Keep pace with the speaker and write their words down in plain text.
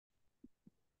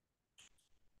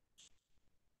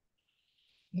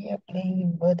Yeah,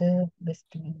 playing Mother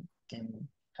Mystery 2.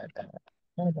 I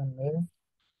don't know.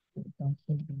 It don't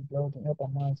seem to be loading up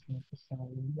on my screen for some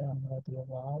reason. I have no idea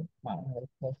why. My internet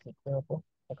is terrible,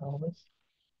 like always.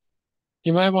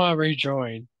 You might want to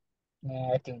rejoin.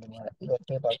 Nah, I think it'll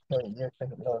take about 30 years for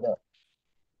it to load up.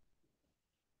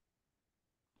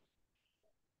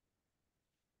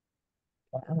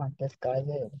 But I'm like, this guy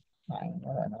is. I ain't know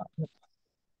or not.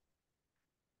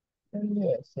 So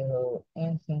yeah, so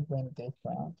anything when they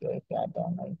found you, if I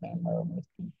don't know, you can know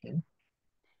Mystery 2.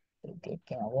 They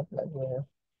came up like, well,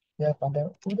 yeah, found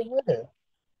out who the mother.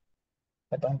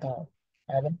 I don't know.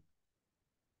 Adam,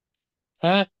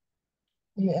 Huh?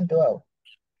 you into out.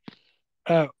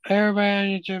 Oh,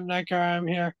 everybody on YouTube, Nicker, I'm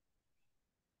here.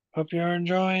 Hope you're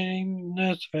enjoying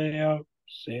this video.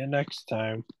 See you next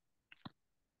time.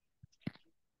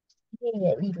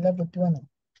 Yeah, we level 20.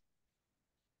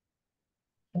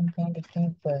 Sometimes it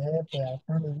came for her, but I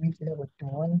finally reached level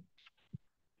 20.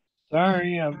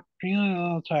 Sorry, I'm feeling a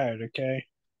little tired, okay?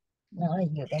 Now I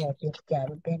hear that this guy,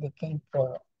 but then it came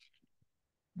for,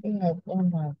 I think I one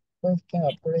of my first game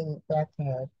I played back in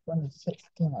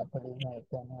 2016, I believe, when it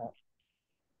came out.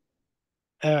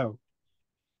 Oh,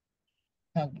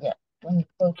 And yeah,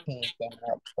 2014 it came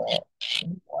out, but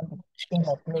one thing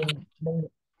I played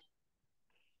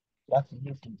watching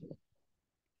YouTube.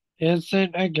 is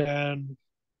it again?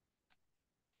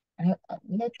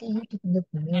 Let the YouTube look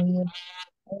familiar.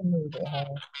 I don't know the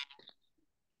how.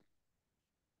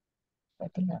 I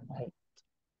think I might.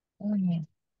 Oh yeah,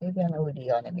 maybe I'm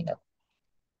already on it, you know.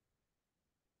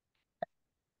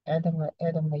 Adam,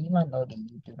 you might know the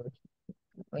YouTubers.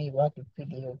 When you watch a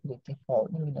video with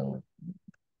default, you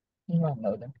might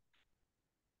know them.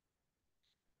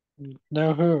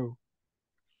 No who?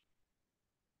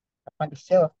 On the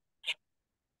shelf,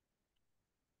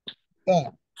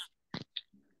 damn,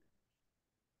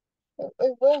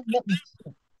 it won't let me,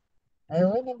 it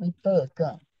won't let me throw a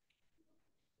gun.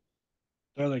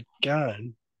 They're the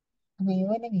gun. I mean, it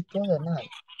won't let me throw a knife.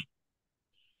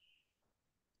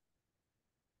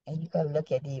 And you gotta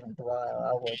look at it even while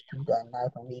I would do that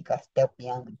knife and we got step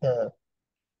beyond the dove.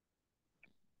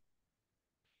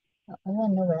 I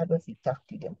wanna know what happens if you talk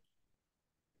to them.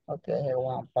 Okay, here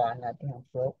one bar, nothing, I'm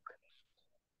broke.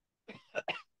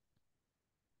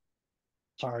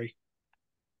 Sorry.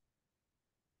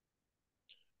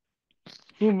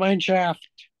 Ooh, Mineshaft.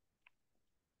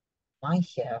 Mine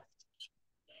shaft.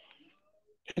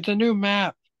 It's a new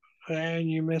map, and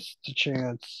you missed the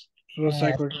chance. Looks Uh,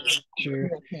 like we're going to you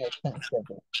look in your tank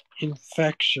server.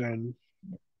 infection.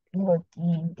 You look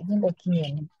in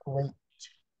your great.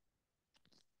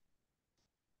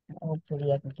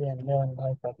 Hopefully I can get a more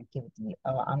life activity.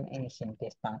 I'm innocent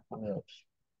this time for real.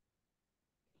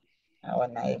 I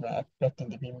was not even expecting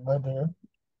to be murdered.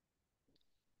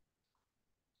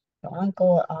 So I'm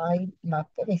going I my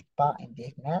favorite spot in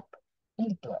this map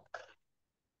is dark.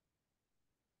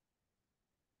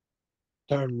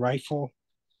 Darn rifle.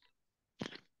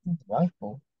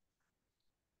 Rifle.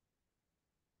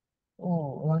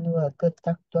 Oh, one of a good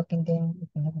talking game. You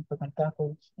can have a fucking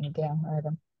tacos in damn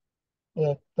Adam.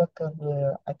 Yeah, look up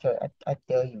where I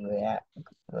tell you where at.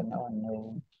 But no one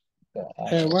knows the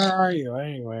Hey, actual where are you,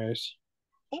 anyways?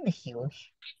 in the sewers.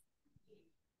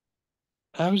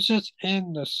 I was just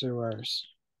in the sewers.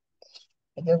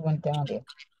 I just went down there.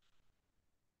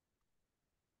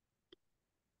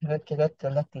 Let's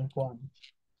collecting coins.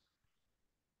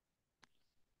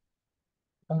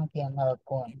 Gonna be another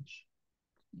coins.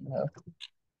 You know,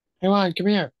 Come on, come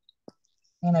here.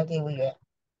 and I did we at.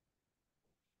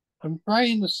 I'm right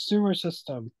in the sewer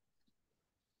system.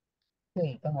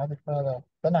 Hey, don't have to follow.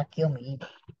 Don't not kill me either.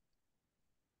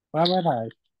 Why would I?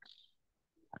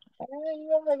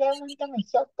 You ever that one time I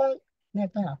shot that?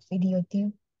 That's on a video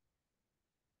too.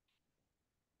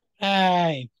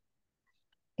 Hey,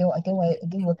 Do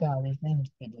look at his name's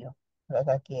video. Like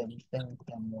I can't be famous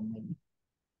them one maybe.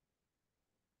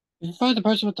 if you find the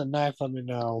person with the knife, let me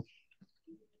know.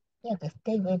 Yeah, but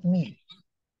stay with me.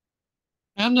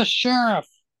 I'm the sheriff.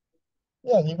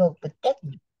 Yeah, you go protect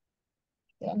me.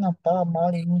 You ain't no Bob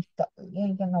Marley inside. You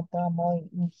ain't got no Bob Marley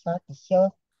inside the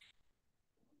shelf.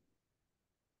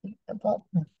 About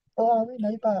me. Oh, we know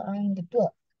you better iron the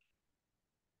door.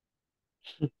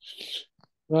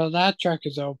 Well, that truck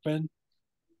is open.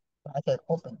 I said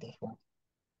open this one.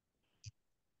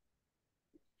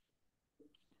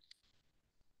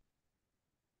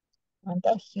 I'm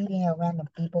just shooting at random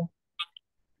people.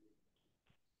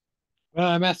 Well,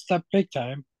 I messed up big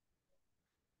time.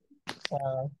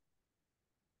 Uh,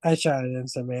 I shot an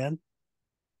innocent man.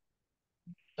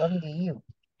 sorry to you.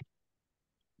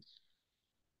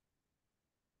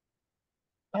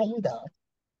 How you dog?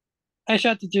 I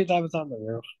shot the dude that was on the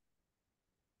roof.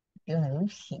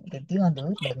 The dude on the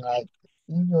roof looked like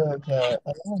he was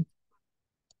alone.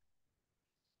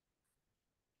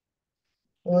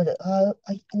 Or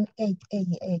hey,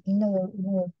 you know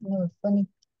what's funny?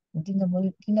 You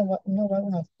know what,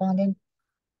 when I found him,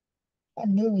 I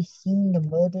knew we seen the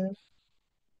murder.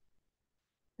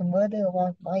 The murder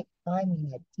walked right by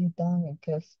me at 2 times and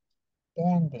just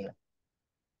stand there.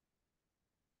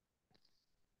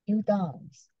 2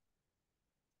 times.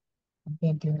 I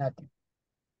can't do nothing.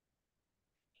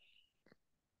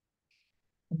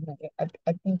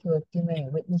 I think there were too many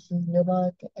witnesses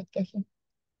about it, I guess.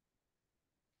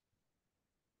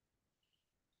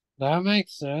 That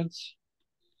makes sense.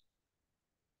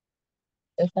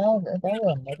 If I were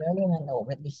a murderer, I don't want no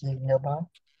witnesses about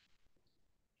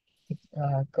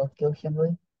go kill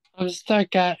somebody. I'm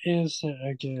stuck at innocent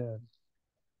again.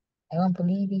 I don't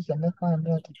believe he's gonna find a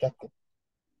real detective.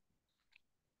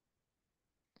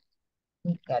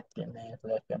 He got 10 minutes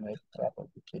left to make crap of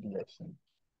the video scene.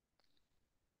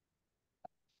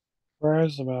 Where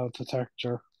is the metal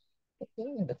detector? It's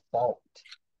the fault.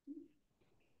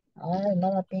 I'm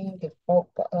not being the fault,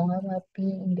 but I'm not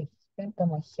being the strength of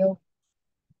myself.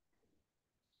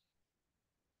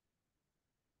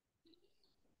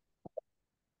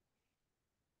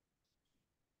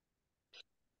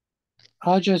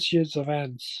 I'll just use the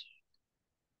vents.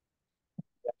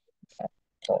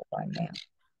 Fault right now.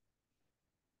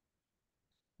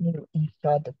 You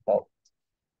inside the fault.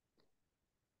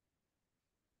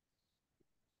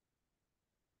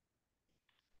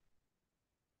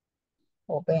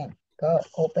 Open. Go.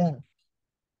 Open.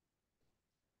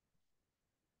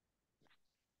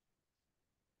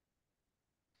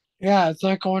 Yeah, it's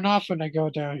not going off when I go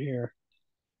down here.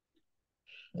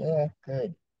 Yeah,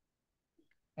 good.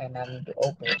 And I need to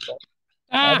open it. But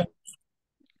I Ah! don't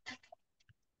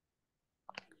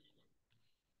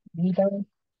need that.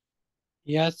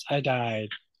 Yes, I died.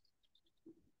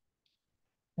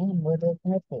 And where the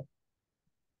purple.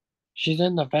 She's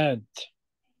in the vent.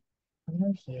 I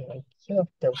know she like killed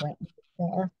the went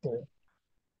after.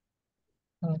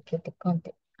 I'll get the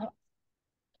content. I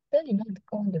tell you not to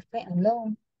go in the fan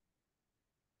alone.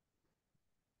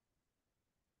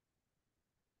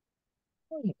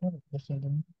 Oh, you ever listen to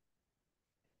me?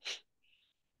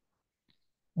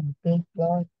 And big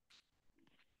blood.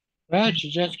 Well, she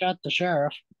just got the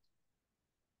sheriff.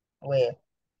 Where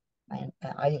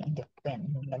I didn't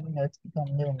defend him. Let me know if you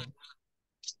don't know me.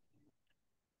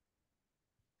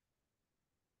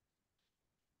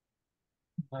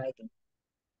 Hiding.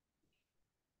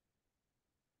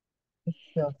 It's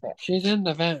so fast. She's in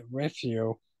the vent with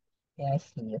you. Yeah, I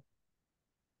see you.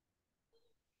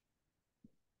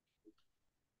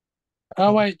 Oh,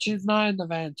 Oh, wait, she's not in the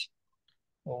vent.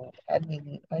 oh,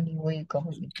 anyway you go,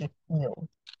 you get killed.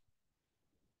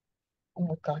 Oh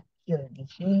my god, killed. Did you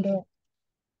see that?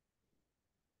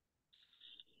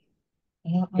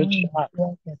 And I Good only shot.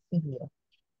 watch the video.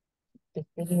 The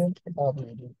video is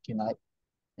probably do tonight.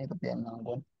 It'll be a long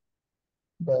one.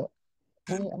 But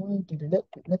I want you to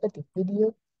look at the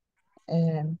video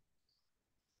and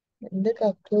look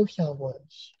how close I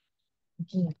was.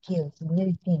 Getting killed. You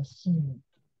really can't see me.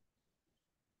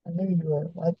 I knew you were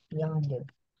right behind it.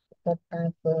 Got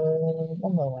time for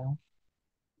one more round.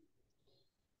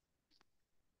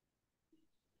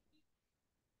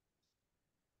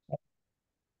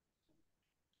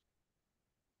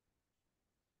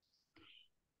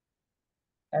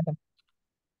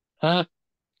 Huh?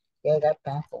 Yeah, got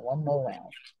time for one more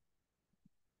round.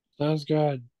 Sounds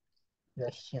good.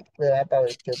 The shit. Well, I thought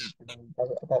it killed me. I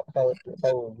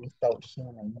thought we start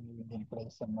shooting and we didn't play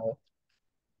some more.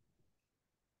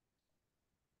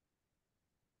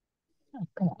 Oh,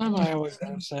 come on. Am I always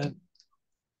innocent?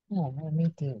 Oh, man,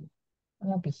 me too. I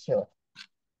want to be sure.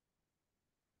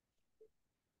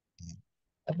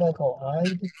 I better go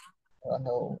hide. Oh,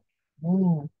 no.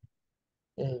 Who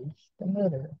is the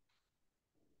murderer?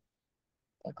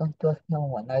 I can't trust no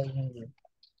one, not even you.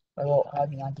 I go hide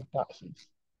behind the boxes.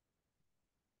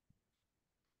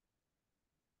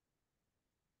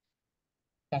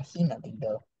 Can't see nothing,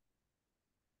 though.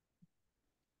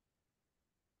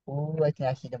 Oh, I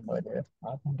can see the murderer.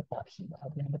 Hide behind the boxes.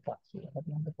 Hide behind the boxes. Hide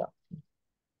behind the boxes.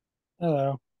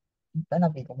 Hello. Better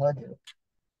not be the murderer.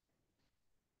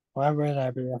 Why would I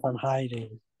be if I'm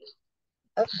hiding?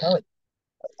 Oh, no, it's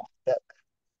stuck.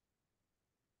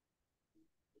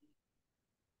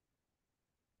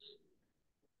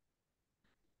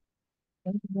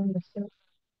 Don't you want to show?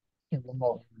 You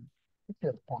remote. It's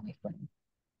a funny thing.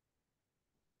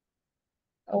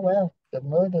 Oh well, the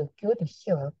murder killed the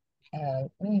sheriff and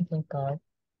anything called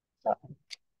something.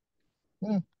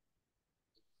 Hmm.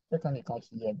 That's only going to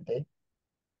see every day.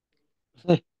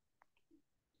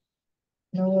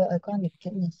 You know what? I'm going to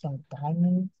get me some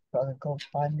diamonds so I can go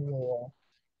find me a.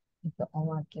 If I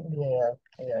want to get me a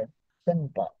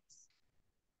sandbox.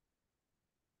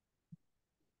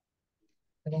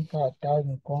 I don't got a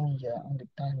diamond coins yet on the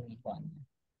diamond one.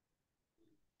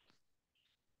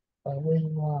 But what you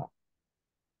want?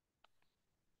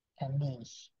 At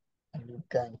least a new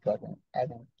gun so I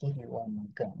can give you one more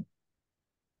gun.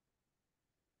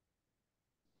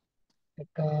 I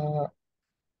got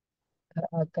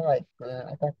I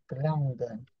got ground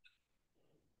gun.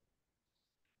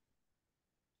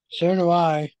 So do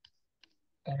I.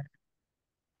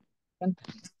 And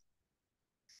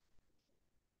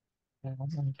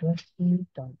sometimes I don't trust you,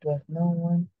 don't trust no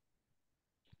one.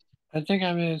 I think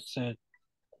I'm innocent.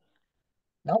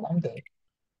 No, I'm dead.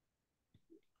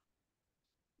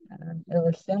 It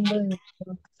resembles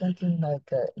something like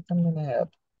something in a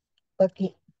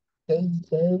bucket.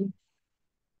 J.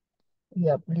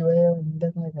 Yeah, blue ale,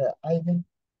 looking like a Ivan.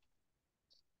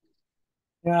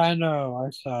 Yeah, I know. I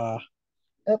saw.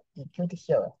 Up, you killed the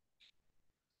sheriff.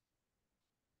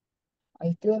 Are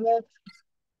you still alive?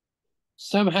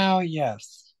 Somehow,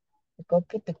 yes. Go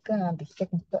get the gun on the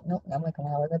second step. Nope, I'm not gonna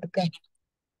have I got the gun.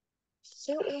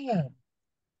 Shoot him.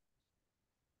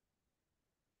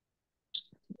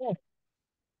 Yeah,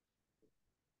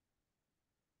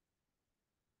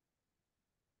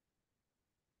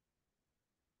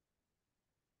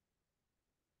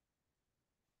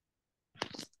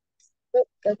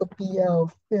 that could be a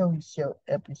very short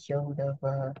episode of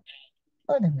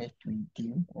other mystery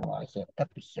too. Or I said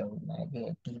episode, like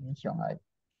a TV show. Like,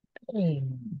 hey,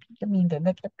 I mean the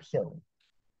next episode.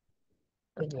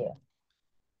 But yeah,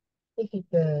 this is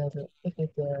the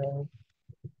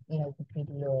the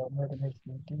video murder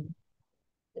mystery too.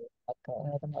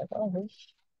 I'm like, oh,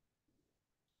 wish.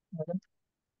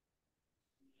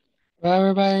 Well,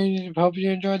 everybody, hope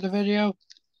you enjoyed the video.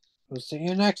 We'll see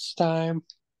you next time.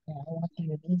 Yeah, I want to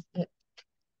at least get,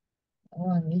 I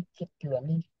want to get to at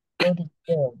least 30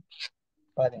 kills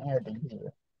by the end of the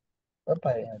year, or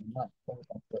by the end of the month.